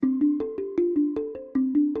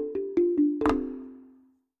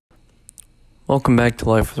Welcome back to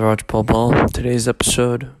Life with Roger Paul Ball. Today's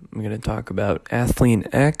episode, I'm going to talk about Athlean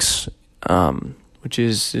X, which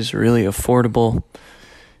is this really affordable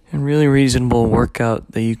and really reasonable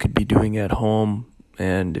workout that you could be doing at home.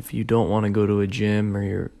 And if you don't want to go to a gym, or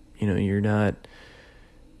your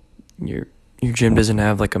gym doesn't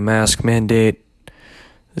have like a mask mandate,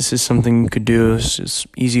 this is something you could do. It's just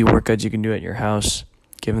easy workouts you can do at your house,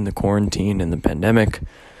 given the quarantine and the pandemic.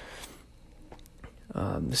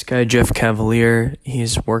 This guy, Jeff Cavaliere,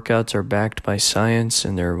 his workouts are backed by science,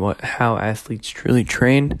 and they're how athletes truly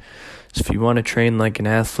train. So if you want to train like an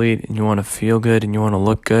athlete and you want to feel good and you want to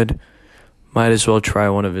look good, might as well try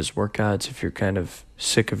one of his workouts if you're kind of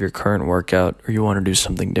sick of your current workout or you want to do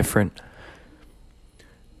something different.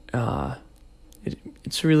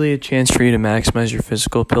 It's really a chance for you to maximize your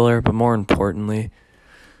physical pillar, but more importantly,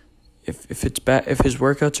 if his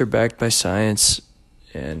workouts are backed by science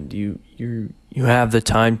and you have the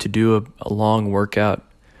time to do a long workout,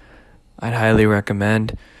 I'd highly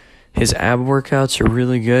recommend. His ab workouts are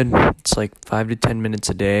really good. It's like 5 to 10 minutes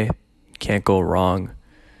a day. Can't go wrong.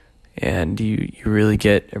 And you really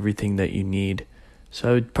get everything that you need. So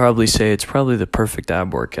I would probably say it's probably the perfect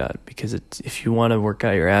ab workout, because if you want to work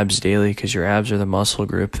out your abs daily, because your abs are the muscle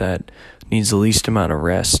group that needs the least amount of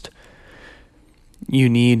rest, you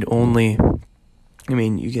need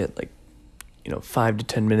you get 5 to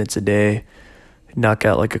 10 minutes a day. Knock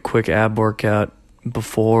out like a quick ab workout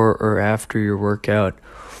before or after your workout,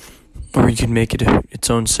 or you can make it its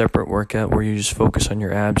own separate workout where you just focus on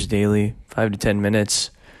your abs daily, 5 to 10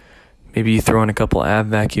 minutes. Maybe you throw in a couple ab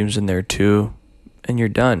vacuums in there too, and you're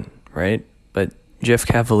done, right? But Jeff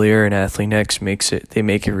Cavaliere and Athlean X make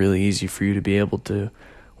it really easy for you to be able to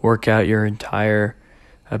work out your entire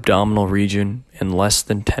abdominal region in less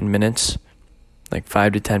than 10 minutes, like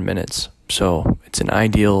 5 to 10 minutes. So it's an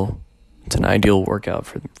ideal workout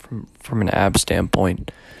from an ab standpoint.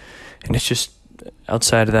 And it's just,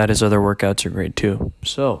 outside of that, his other workouts are great too.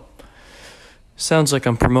 So sounds like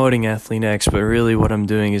I'm promoting Athlean X, but really what I'm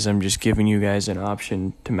doing is I'm just giving you guys an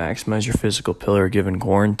option to maximize your physical pillar given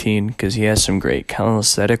quarantine, because he has some great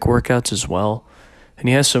calisthenic workouts as well. And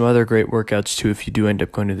he has some other great workouts too if you do end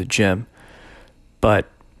up going to the gym. But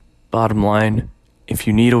bottom line, if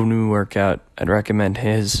you need a new workout, I'd recommend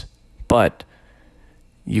his. But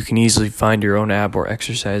you can easily find your own ab or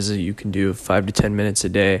exercises that you can do 5 to 10 minutes a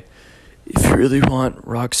day. If you really want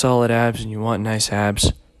rock solid abs and you want nice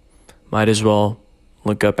abs, might as well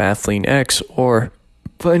look up Athlean X or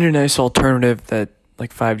find a nice alternative that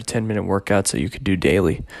like 5 to 10 minute workouts that you could do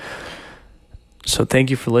daily. So thank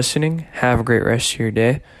you for listening. Have a great rest of your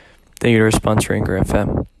day. Thank you to our sponsor, Anchor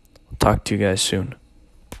FM. Talk to you guys soon.